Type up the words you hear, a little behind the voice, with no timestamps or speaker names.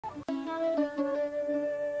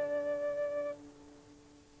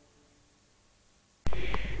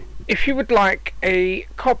If you would like a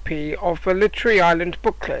copy of the Literary Island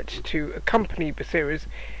booklet to accompany the series,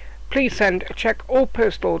 please send a cheque or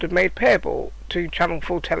post order made payable to Channel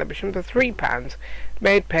 4 Television for £3,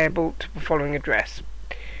 made payable to the following address: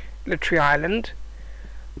 Literary Island,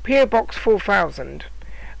 PO Box 4000,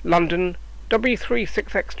 London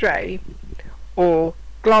W36XJ, or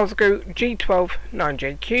Glasgow G12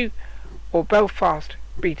 9JQ, or Belfast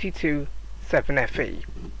BT2 7FE.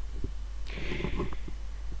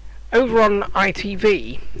 Over on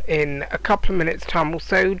ITV, in a couple of minutes' time or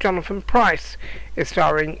so, Jonathan Pryce is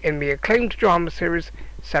starring in the acclaimed drama series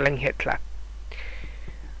Selling Hitler.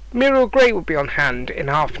 Muriel Gray will be on hand in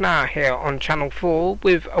half an hour here on Channel 4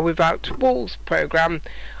 with a Without Walls programme,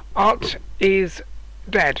 Art is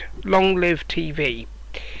Dead, Long Live TV,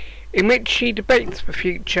 in which she debates the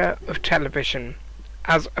future of television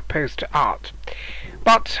as opposed to art.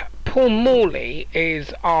 But Paul Morley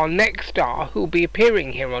is our next star, who will be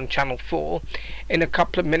appearing here on Channel 4 in a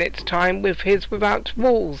couple of minutes' time with his Without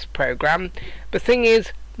Walls programme. The thing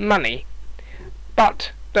is money.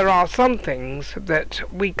 But there are some things that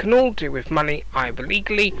we can all do with money, either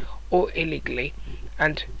legally or illegally,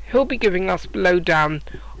 and he'll be giving us the lowdown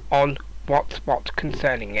on what's what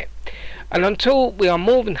concerning it. And until we are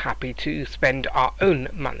more than happy to spend our own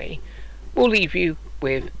money, we'll leave you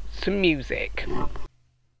with some music.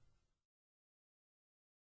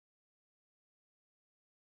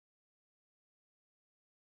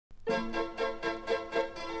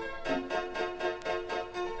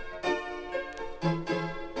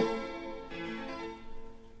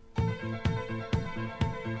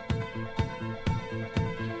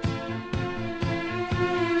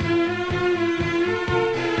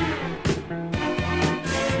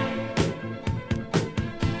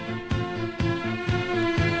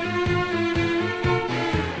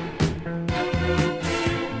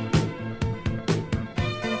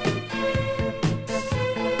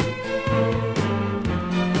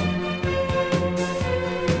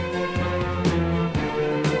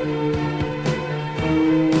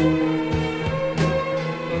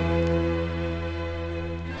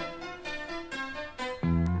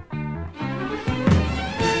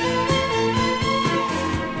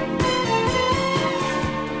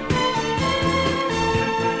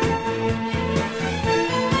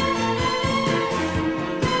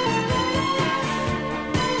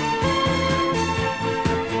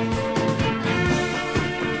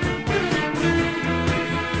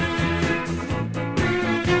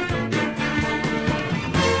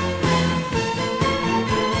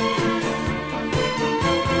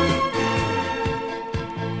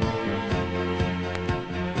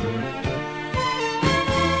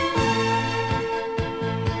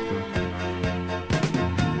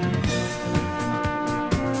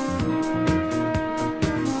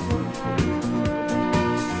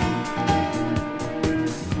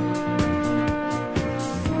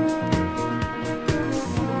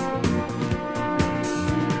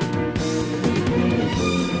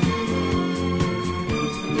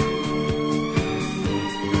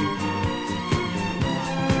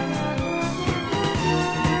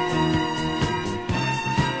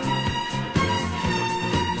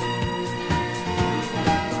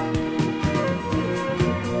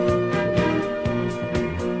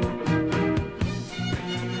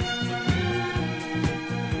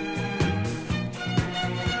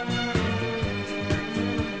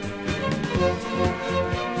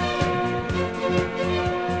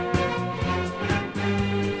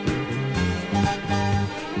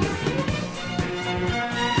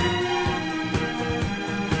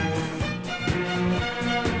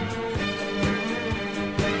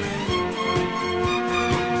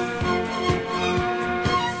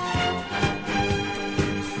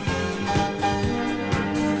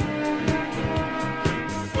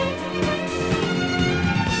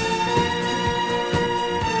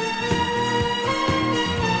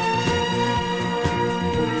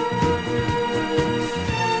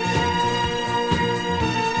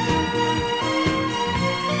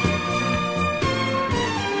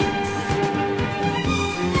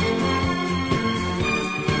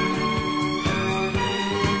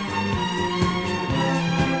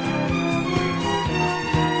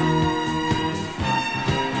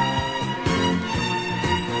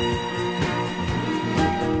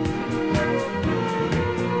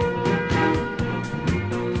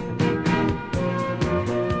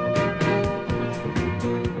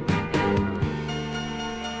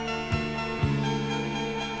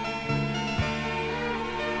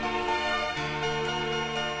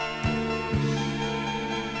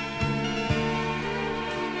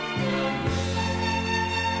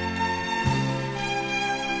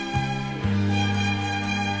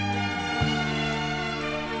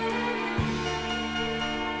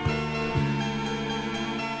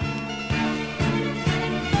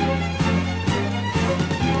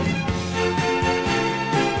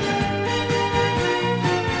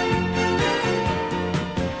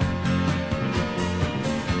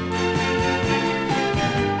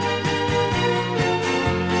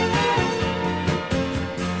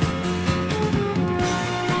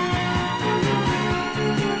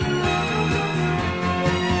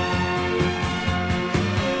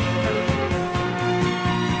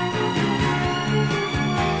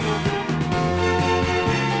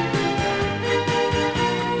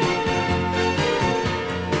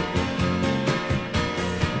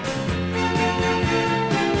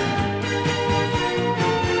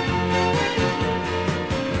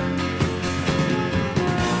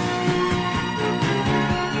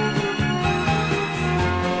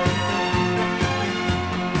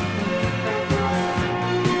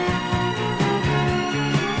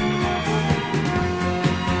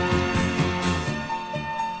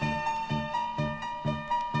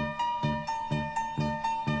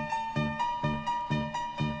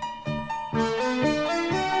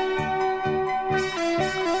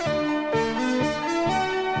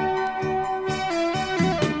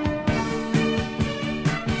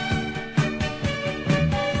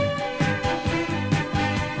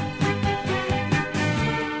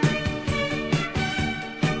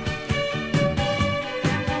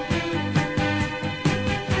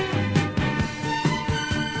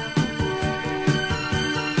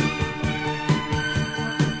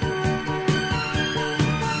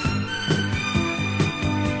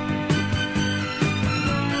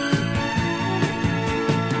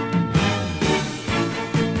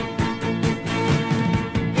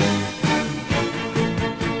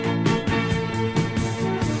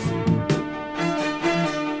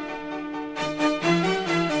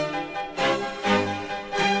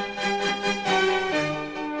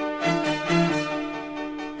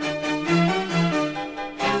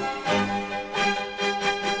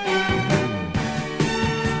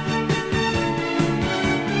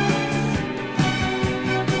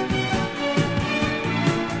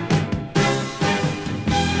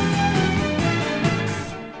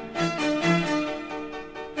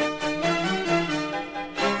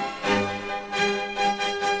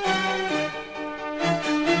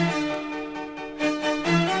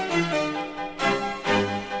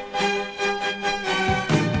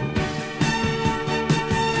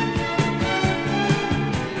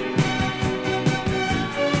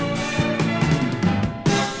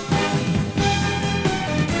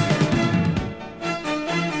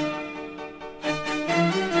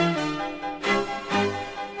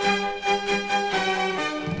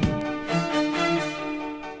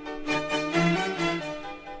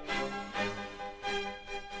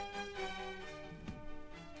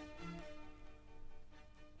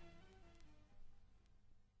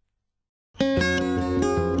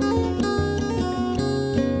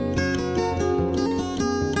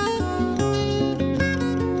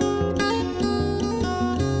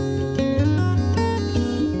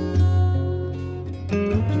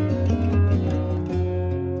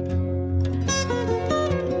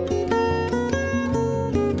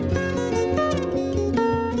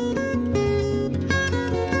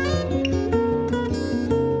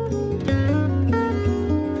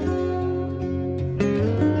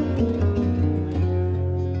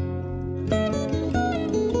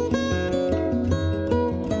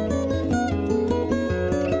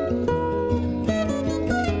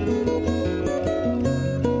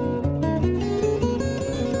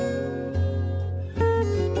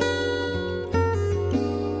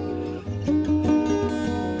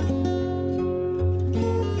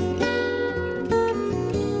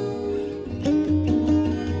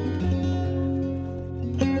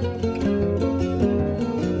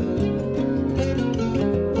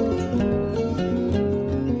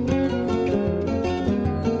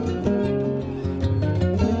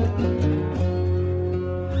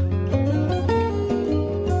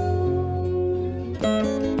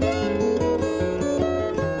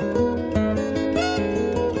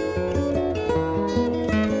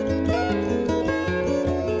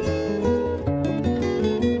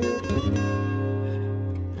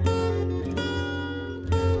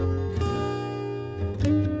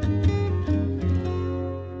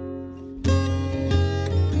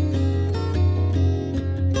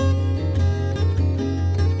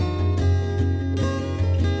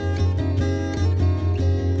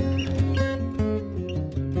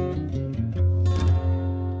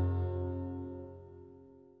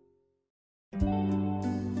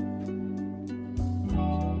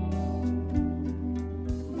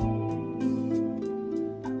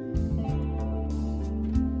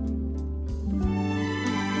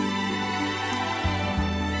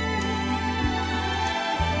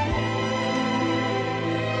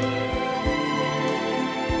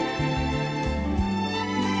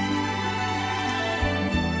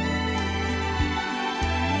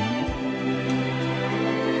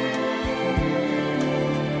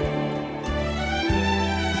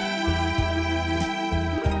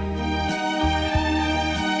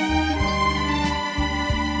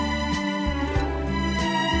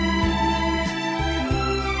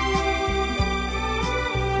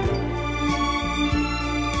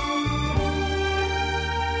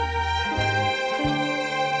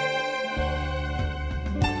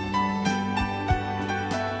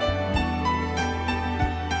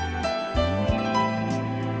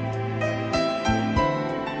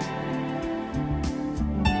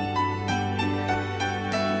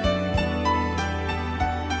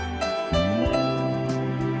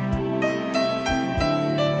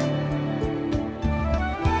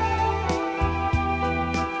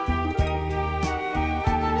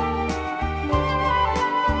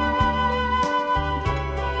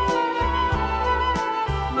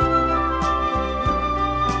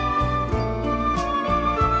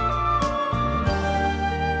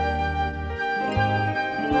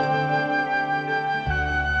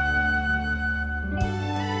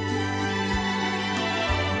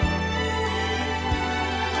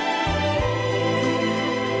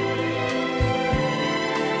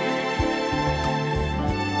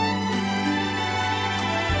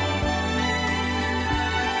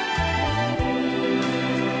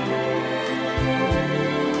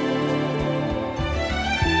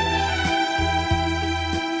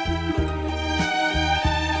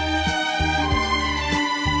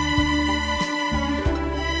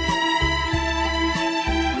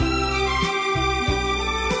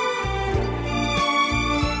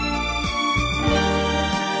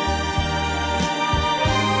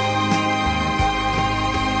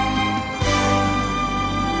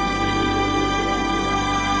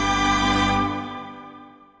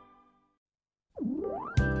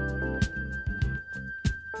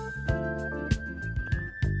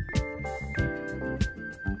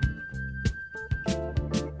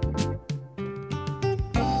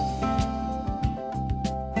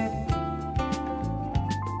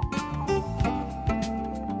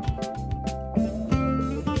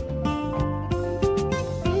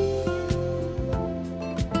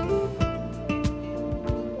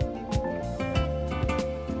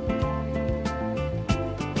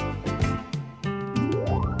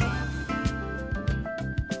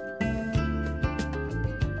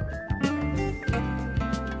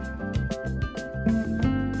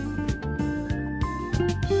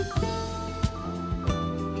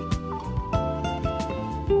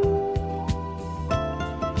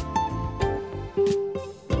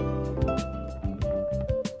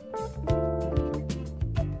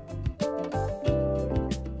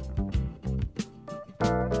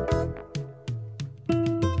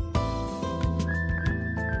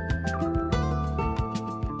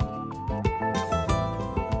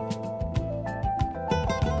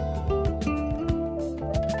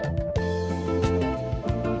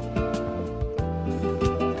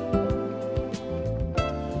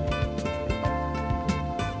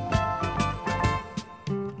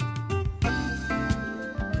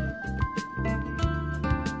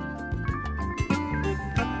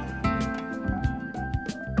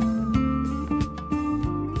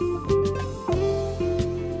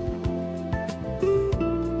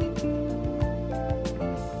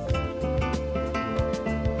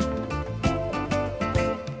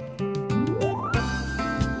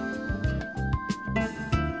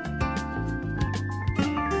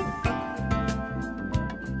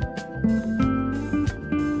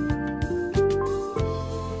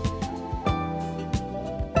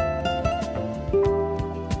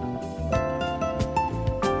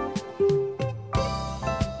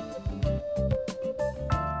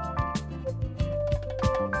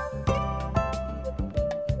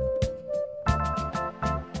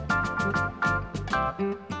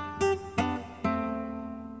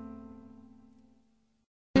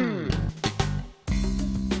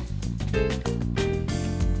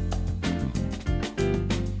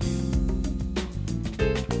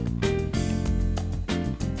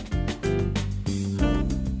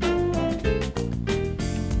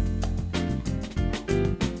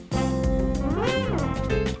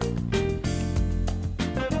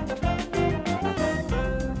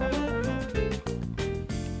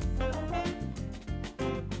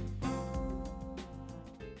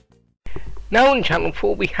 Now on Channel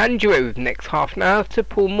 4 we hand you over the next half an hour to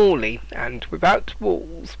Paul Morley and Without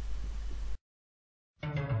Walls.